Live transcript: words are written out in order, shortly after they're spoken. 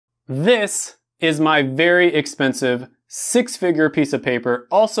This is my very expensive 6-figure piece of paper,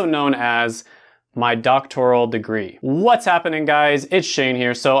 also known as my doctoral degree. What's happening, guys? It's Shane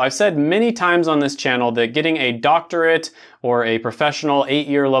here. So I've said many times on this channel that getting a doctorate or a professional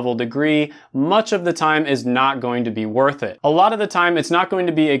 8-year level degree much of the time is not going to be worth it. A lot of the time it's not going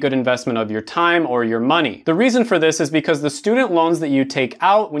to be a good investment of your time or your money. The reason for this is because the student loans that you take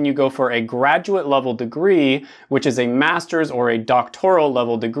out when you go for a graduate level degree, which is a master's or a doctoral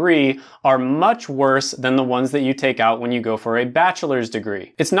level degree, are much worse than the ones that you take out when you go for a bachelor's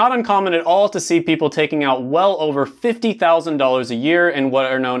degree. It's not uncommon at all to see people taking out well over $50,000 a year in what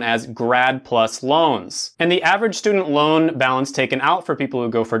are known as grad plus loans. And the average student loan balance taken out for people who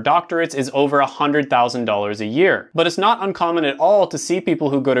go for doctorates is over $100,000 a year. But it's not uncommon at all to see people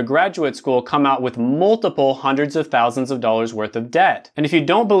who go to graduate school come out with multiple hundreds of thousands of dollars worth of debt. And if you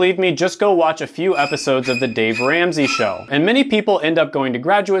don't believe me, just go watch a few episodes of the Dave Ramsey Show. And many people end up going to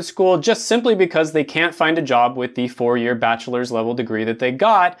graduate school just simply because they can't find a job with the 4-year bachelor's level degree that they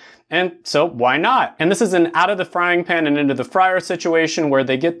got. And so why not? And this is an out of the frying pan and into the fryer situation where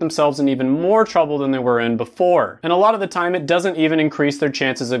they get themselves in even more trouble than they were in before. And a lot of the time it doesn't even increase their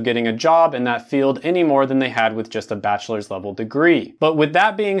chances of getting a job in that field any more than they had with just a bachelor's level degree. But with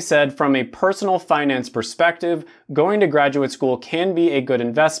that being said, from a personal finance perspective, going to graduate school can be a good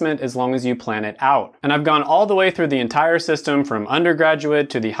investment as long as you plan it out. And I've gone all the way through the entire system from undergraduate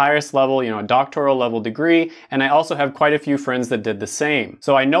to the highest level, a doctoral level degree, and I also have quite a few friends that did the same.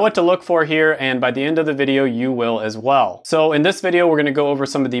 So I know what to look for here, and by the end of the video you will as well. So in this video we're going to go over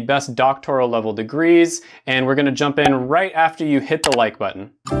some of the best doctoral level degrees, and we're going to jump in right after you hit the like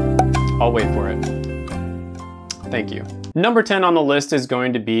button. I'll wait for it. Thank you. Number 10 on the list is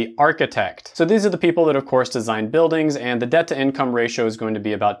going to be architect. So these are the people that of course design buildings, and the debt to income ratio is going to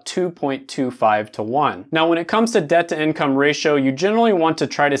be about 2.25 to 1. Now when it comes to debt to income ratio, you generally want to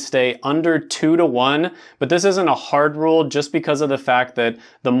try to stay under 2 to 1, but this isn't a hard rule just because of the fact that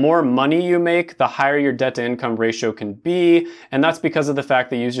the more money you make, the higher your debt to income ratio can be, and that's because of the fact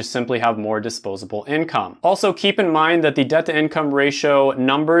that you just simply have more disposable income. Also keep in mind that the debt to income ratio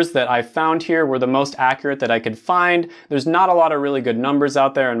numbers that I found here were the most accurate that I could find. There's not a lot of really good numbers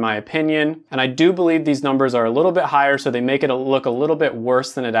out there in my opinion, and I do believe these numbers are a little bit higher, so they make it look a little bit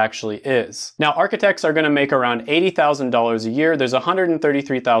worse than it actually is. Now architects are going to make around $80,000 a year. There's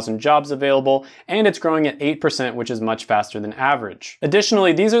 133,000 jobs available, and it's growing at 8%, which is much faster than average.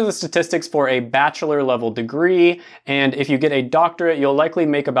 Additionally, these are the statistics for a bachelor level degree, and if you get a doctorate, you'll likely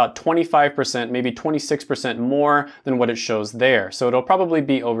make about 25%, maybe 26% more than what it shows there. So it'll probably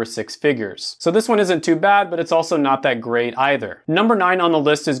be over 6 figures. So this one isn't too bad, but it's also not that great either. Number 9 on the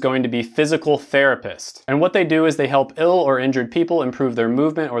list is going to be physical therapist. And what they do is they help ill or injured people improve their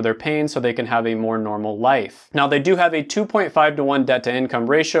movement or their pain so they can have a more normal life. Now they do have a 2.5 to 1 debt to income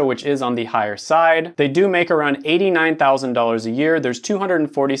ratio, which is on the higher side. They do make around $89,000 a year. There's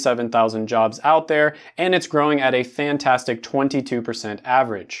 247,000 jobs out there, and it's growing at a fantastic 22%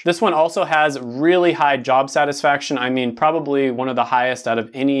 average. This one also has really high job satisfaction. I mean, probably one of the highest out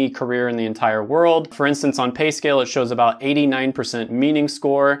of any career in the entire world. For instance, on pay scale, it shows about 89% meaning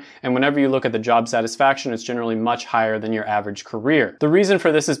score, and whenever you look at the job satisfaction, it's generally much higher than your average career. The reason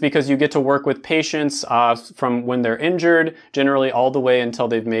for this is because you get to work with patients from when they're injured, generally all the way until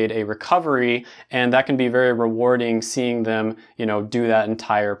they've made a recovery, and that can be very rewarding seeing them, do that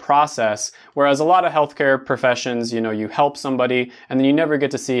entire process. Whereas a lot of healthcare professions, you help somebody and then you never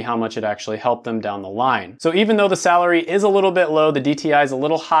get to see how much it actually helped them down the line. So even though the salary is a little bit low, the DTI is a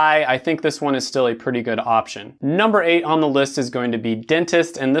little high, I think this one is still a pretty good option. Number 8 on the list is going to be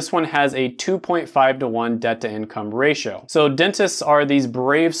dentist, and this one has a 2.5 to 1 debt to income ratio. So dentists are these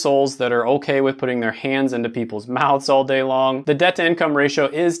brave souls that are okay with putting their hands into people's mouths all day long. The debt to income ratio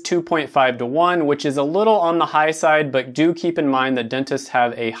is 2.5 to 1, which is a little on the high side, but do keep in mind that dentists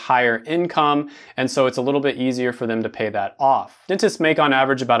have a higher income, and so it's a little bit easier for them to pay that off. Dentists make on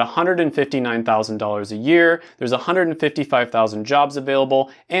average about $159,000 a year. There's 155,000 jobs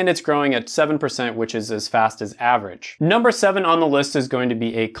available, and it's growing at 7%, which is as fast as average. Number 7 on the list is going to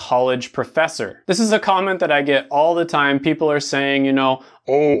be a college professor. This is a comment that I get all the time. People are saying,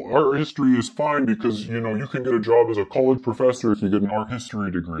 oh, art history is fine because, you can get a job as a college professor if you get an art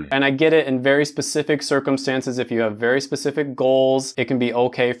history degree. And I get it in very specific circumstances. If you have very specific goals, it can be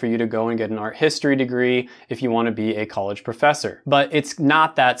okay for you to go and get an art history degree if you want to be a college professor. But it's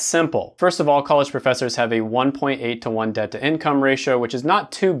not that simple. First of all, college professors have a 1.8 to 1 debt to income ratio, which is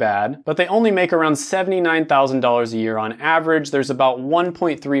not too bad, but they only make around $79,000 a year on average. There's about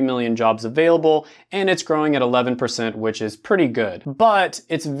 1.3 million jobs available, and it's growing at 11%, which is pretty good. But But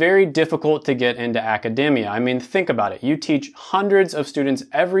it's very difficult to get into academia. I mean, think about it. You teach hundreds of students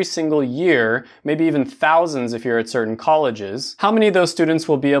every single year, maybe even thousands if you're at certain colleges. How many of those students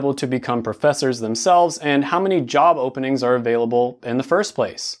will be able to become professors themselves, and how many job openings are available in the first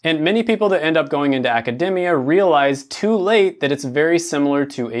place? And many people that end up going into academia realize too late that it's very similar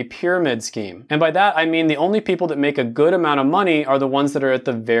to a pyramid scheme. And by that, I mean the only people that make a good amount of money are the ones that are at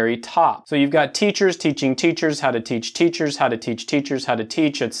the very top. So you've got teachers teaching teachers how to teach teachers, how to teach teachers how to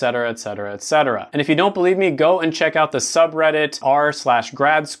teach, etc., etc., etc. And if you don't believe me, go and check out the subreddit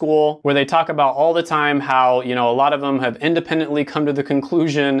r/grad school, where they talk about all the time how, a lot of them have independently come to the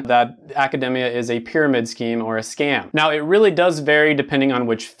conclusion that academia is a pyramid scheme or a scam. Now, it really does vary depending on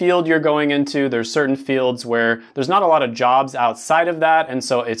which field you're going into. There's certain fields where there's not a lot of jobs outside of that, and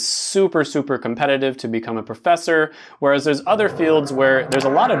so it's super, super competitive to become a professor, whereas there's other fields where there's a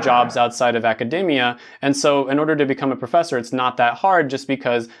lot of jobs outside of academia, and so in order to become a professor, it's not that hard just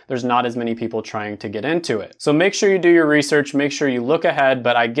because there's not as many people trying to get into it. So make sure you do your research, make sure you look ahead,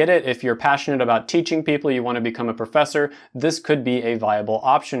 but I get it, if you're passionate about teaching people, you want to become a professor, this could be a viable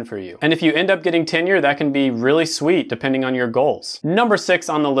option for you. And if you end up getting tenure, that can be really sweet depending on your goals. Number 6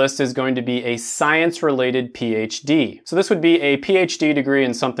 on the list is going to be a science-related PhD. So this would be a PhD degree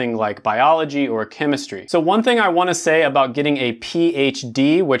in something like biology or chemistry. So one thing I want to say about getting a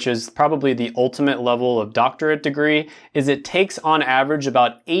PhD, which is probably the ultimate level of doctorate degree, is it takes on average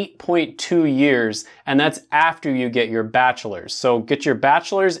about 8.2 years, and that's after you get your bachelor's. So get your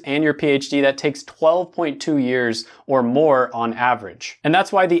bachelor's and your PhD, that takes 12.2 years or more on average. And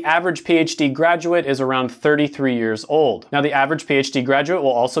that's why the average PhD graduate is around 33 years old. Now, the average PhD graduate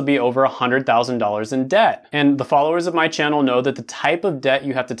will also be over $100,000 in debt. And the followers of my channel know that the type of debt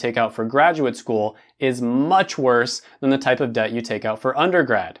you have to take out for graduate school is much worse than the type of debt you take out for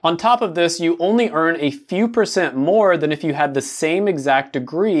undergrad. On top of this, you only earn a few percent more than if you had the same exact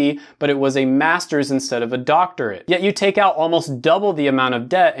degree, but it was a master's instead of a doctorate. Yet you take out almost double the amount of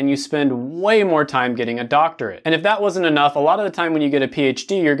debt and you spend way more time getting a doctorate. And if that wasn't enough, a lot of the time when you get a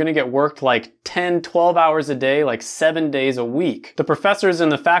PhD, you're gonna get worked like 10, 12 hours a day, like 7 days a week. The professors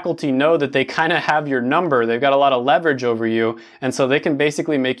and the faculty know that they kind of have your number. They've got a lot of leverage over you, and so they can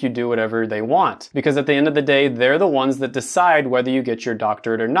basically make you do whatever they want. Because at the end of the day, they're the ones that decide whether you get your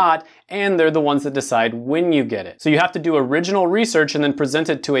doctorate or not, and they're the ones that decide when you get it. So you have to do original research and then present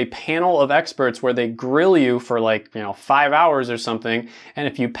it to a panel of experts where they grill you for 5 hours or something. And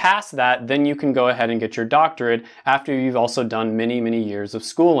if you pass that, then you can go ahead and get your doctorate after you've also done many, many years of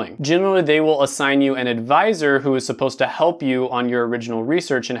schooling. Generally, they will assign you an advisor who is supposed to help you on your original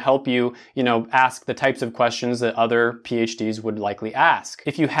research and help you, ask the types of questions that other PhDs would likely ask.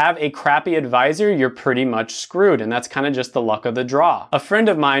 If you have a crappy advisor, you're pretty much screwed, and that's kind of just the luck of the draw. A friend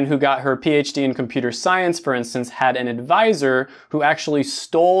of mine who got her PhD in computer science, for instance, had an advisor who actually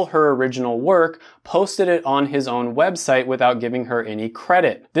stole her original work, posted it on his own website without giving her any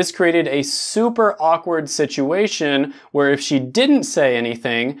credit. This created a super awkward situation where if she didn't say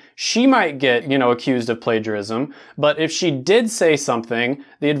anything, she might get, accused of plagiarism, but if she did say something,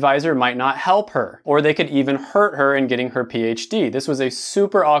 the advisor might not help her, or they could even hurt her in getting her PhD. This was a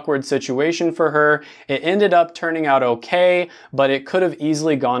super awkward situation for her. It ended up turning out okay, but it could have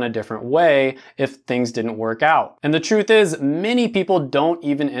easily gone a different way if things didn't work out. And the truth is, many people don't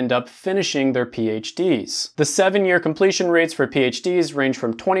even end up finishing their PhDs. The 7-year completion rates for PhDs range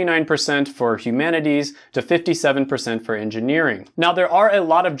from 29% for humanities to 57% for engineering. Now, there are a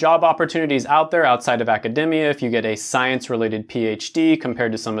lot of job opportunities out there outside of academia if you get a science-related PhD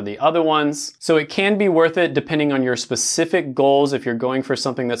compared to some of the other ones. So it can be worth it depending on your specific goals if you're going for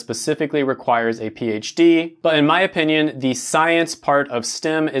something that specifically requires a PhD. But in my opinion, the science part of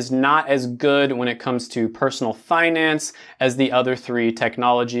STEM is not as good when it comes to personal finance as the other 3,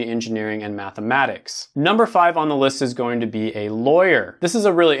 technology, engineering, and mathematics. Number 5 on the list is going to be a lawyer. This is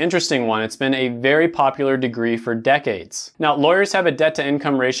a really interesting one. It's been a very popular degree for decades. Now, lawyers have a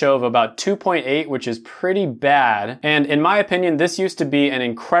debt-to-income ratio of about 2.8, which is pretty bad. And in my opinion, this used to be an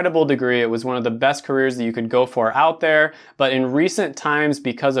incredible degree. It was one of the best careers that you could go for out there. But in recent times,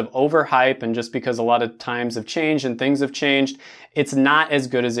 because of overhype and just because a lot of times have changed and things have changed, it's not as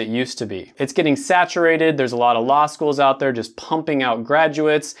good as it used to be. It's getting saturated. There's a lot of law schools out there just pumping out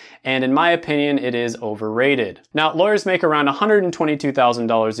graduates, and in my opinion, it is overrated. Now, lawyers make around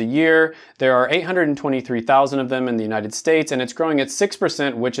 $122,000 a year. There are 823,000 of them in the United States, and it's growing at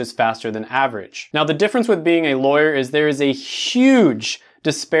 6%, which is faster than average. Now, the difference with being a lawyer is there is a huge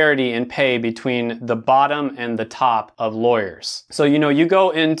disparity in pay between the bottom and the top of lawyers. So, you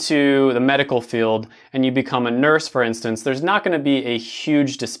go into the medical field and you become a nurse, for instance, there's not going to be a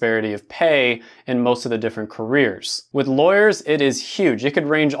huge disparity of pay in most of the different careers. With lawyers, it is huge. It could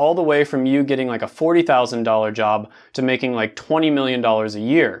range all the way from you getting like a $40,000 job to making like $20 million a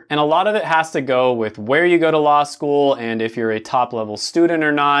year. And a lot of it has to go with where you go to law school and if you're a top level student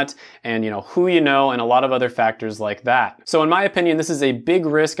or not, and who you know, and a lot of other factors like that. So in my opinion, this is a big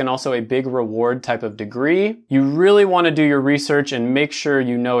risk and also a big reward type of degree. You really want to do your research and make sure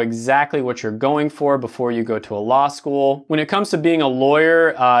you know exactly what you're going for before you go to a law school. When it comes to being a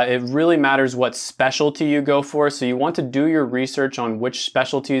lawyer, it really matters what specialty you go for. So you want to do your research on which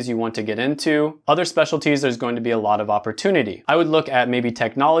specialties you want to get into. Other specialties, there's going to be a lot of opportunity. I would look at maybe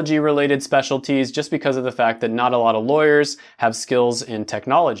technology related specialties just because of the fact that not a lot of lawyers have skills in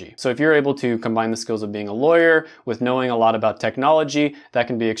technology. So if you're able to combine the skills of being a lawyer with knowing a lot about technology, that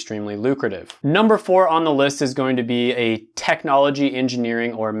can be extremely lucrative. Number 4 on the list is going to be a technology,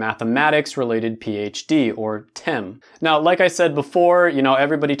 engineering, or mathematics related PhD, or TEM. Now, like I said before,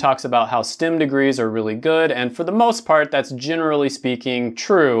 everybody talks about how STEM degrees are really good, and for the most part, that's generally speaking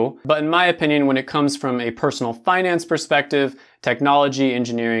true. But in my opinion, when it comes from a personal finance perspective, technology,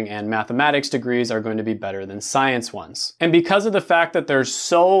 engineering, and mathematics degrees are going to be better than science ones. And because of the fact that there's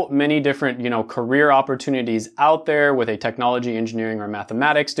so many different, career opportunities out there with a technology, engineering, or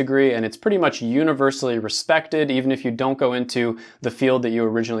mathematics degree, and it's pretty much universally respected, even if you don't go into the field that you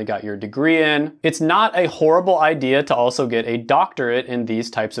originally got your degree in, it's not a horrible idea to also get a doctorate in these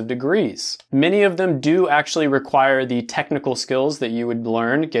types of degrees. Many of them do actually require the technical skills that you would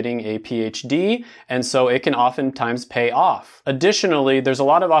learn getting a PhD, and so it can oftentimes pay off. Additionally, there's a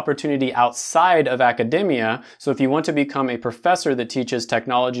lot of opportunity outside of academia, so if you want to become a professor that teaches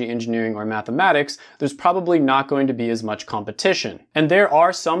technology, engineering, or mathematics, there's probably not going to be as much competition. And there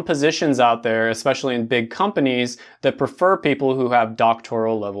are some positions out there, especially in big companies, that prefer people who have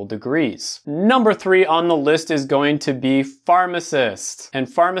doctoral level degrees. Number 3 on the list is going to be pharmacists.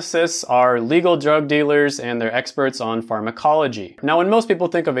 And pharmacists are legal drug dealers and they're experts on pharmacology. Now, when most people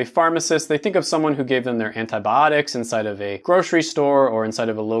think of a pharmacist, they think of someone who gave them their antibiotics inside of a grocery store or inside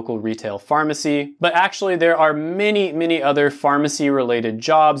of a local retail pharmacy. But actually, there are many other pharmacy-related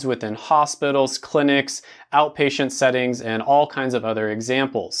jobs within hospitals, clinics, outpatient settings, and all kinds of other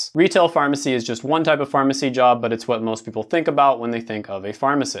examples. Retail pharmacy is just one type of pharmacy job, but it's what most people think about when they think of a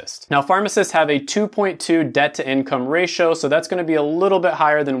pharmacist. Now, pharmacists have a 2.2 debt to income ratio, so that's going to be a little bit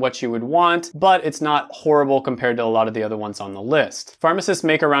higher than what you would want, but it's not horrible compared to a lot of the other ones on the list. Pharmacists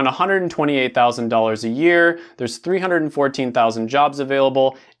make around $128,000 a year. There's 314,000 jobs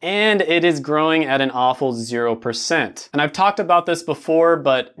available, and it is growing at an awful 0%. And I've talked about this before,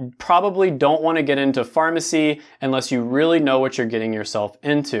 but probably don't want to get into pharmacy unless you really know what you're getting yourself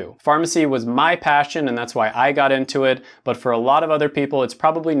into. Pharmacy was my passion, and that's why I got into it, but for a lot of other people, it's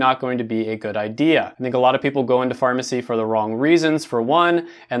probably not going to be a good idea. I think a lot of people go into pharmacy for the wrong reasons, for one,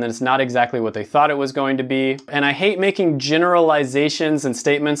 and then it's not exactly what they thought it was going to be. And I hate making generalizations and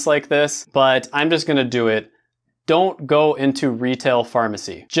statements like this, but I'm just going to do it. Don't go into retail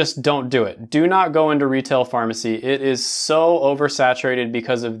pharmacy. Just don't do it. Do not go into retail pharmacy. It is so oversaturated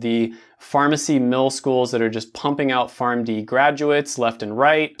because of the pharmacy mill schools that are just pumping out PharmD graduates left and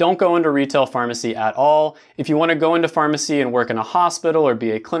right. Don't go into retail pharmacy at all. If you want to go into pharmacy and work in a hospital or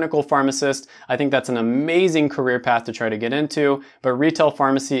be a clinical pharmacist, I think that's an amazing career path to try to get into, but retail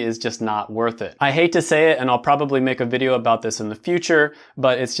pharmacy is just not worth it. I hate to say it, and I'll probably make a video about this in the future,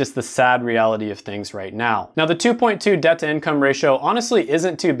 but it's just the sad reality of things right now. Now, the 2.2 debt to income ratio honestly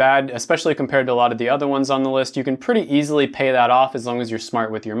isn't too bad, especially compared to a lot of the other ones on the list. You can pretty easily pay that off as long as you're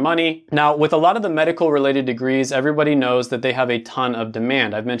smart with your money. Now, with a lot of the medical related degrees, everybody knows that they have a ton of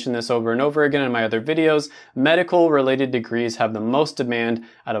demand. I've mentioned this over and over again in my other videos. Medical related degrees have the most demand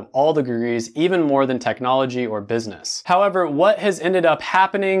out of all the degrees, even more than technology or business. However, what has ended up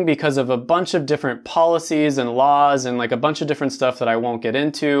happening because of a bunch of different policies and laws and like a bunch of different stuff that I won't get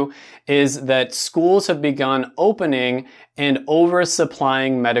into is that schools have begun opening and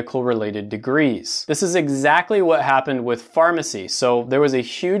oversupplying medical related degrees. This is exactly what happened with pharmacy. So there was a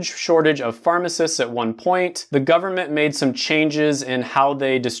huge shortage of pharmacists at one point. The government made some changes in how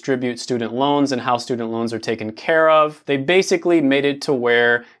they distribute student loans and how student loans are taken care of. They basically made it to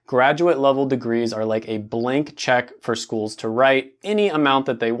where graduate level degrees are like a blank check for schools to write any amount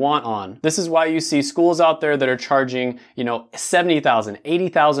that they want on. This is why you see schools out there that are charging, $70,000,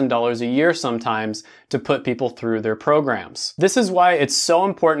 $80,000 a year sometimes to put people through their programs. This is why it's so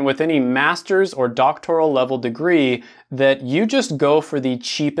important with any master's or doctoral level degree that you just go for the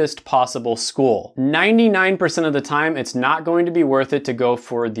cheapest possible school. 99% of the time, it's not going to be worth it to go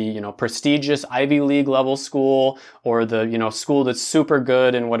for the, prestigious Ivy League level school or the, school that's super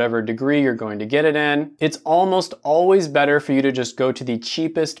good in whatever degree you're going to get it in. It's almost always better for you to just go to the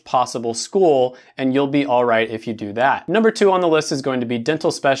cheapest possible school, and you'll be all right if you do that. Number 2 on the list is going to be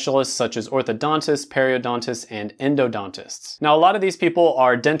dental specialists such as orthodontists, periodontists, and endodontists. Now, a lot of these people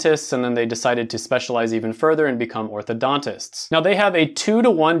are dentists and then they decided to specialize even further and become orthodontists. Now they have a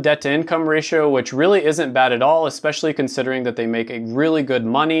 2-to-1 debt to income ratio, which really isn't bad at all, especially considering that they make a really good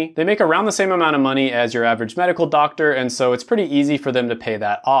money. They make around the same amount of money as your average medical doctor, and so it's pretty easy for them to pay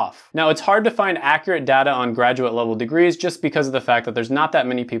that off. Now it's hard to find accurate data on graduate level degrees just because of the fact that there's not that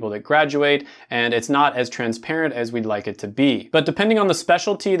many people that graduate, and it's not as transparent as we'd like it to be. But depending on the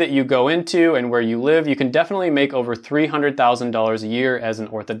specialty that you go into and where you live, you can definitely make over $300,000 a year as an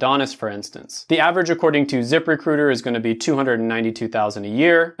orthodontist, for instance. The average, according to ZipRecruiter, is going to be $292,000 a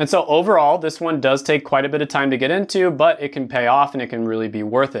year. And so overall, this one does take quite a bit of time to get into, but it can pay off and it can really be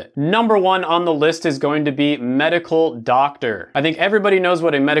worth it. Number 1 on the list is going to be medical doctor. I think everybody knows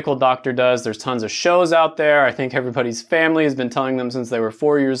what a medical doctor does. There's tons of shows out there. I think everybody's family has been telling them since they were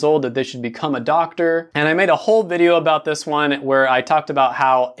 4 years old that they should become a doctor. And I made a whole video about this one where I talked about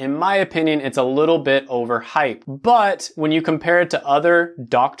how, in my opinion, it's a little bit overhyped. But when you compare it to other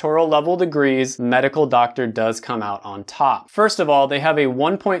doctoral level degrees, medical doctor does come out on top. First of all, they have a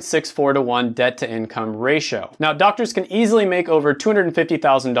 1.64-to-1 debt to income ratio. Now, doctors can easily make over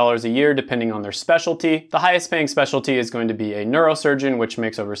 $250,000 a year depending on their specialty. The highest paying specialty is going to be a neurosurgeon, which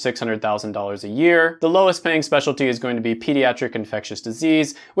makes over $600,000 a year. The lowest paying specialty is going to be pediatric infectious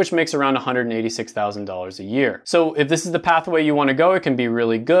disease, which makes around $186,000 a year. So if this is the pathway you want to go, it can be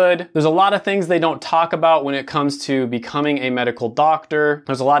really good. There's a lot of things they don't talk about when it comes to becoming a medical doctor.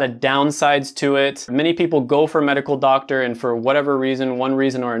 There's a lot of downsides to it. Many people go for medical doctor and for whatever reason, one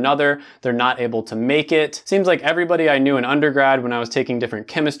reason or another, they're not able to make it. Seems like everybody I knew in undergrad when I was taking different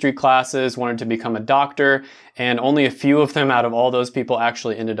chemistry classes wanted to become a doctor, and only a few of them out of all those people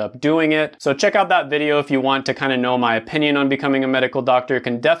actually ended up doing it. So check out that video if you want to kind of know my opinion on becoming a medical doctor. It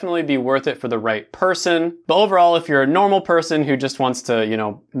can definitely be worth it for the right person. But overall, if you're a normal person who just wants to,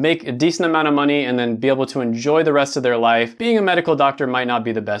 make a decent amount of money and then be able to enjoy the rest of their life, being a medical doctor might not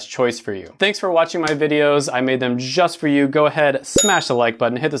be the best choice for you. Thanks for watching my videos. I made them just for you. Go ahead, smash the like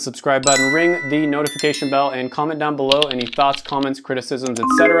button, hit the subscribe button, ring the notification bell, and comment down below any thoughts, comments, criticisms,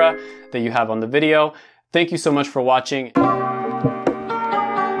 etc. that you have on the video. Thank you so much for watching.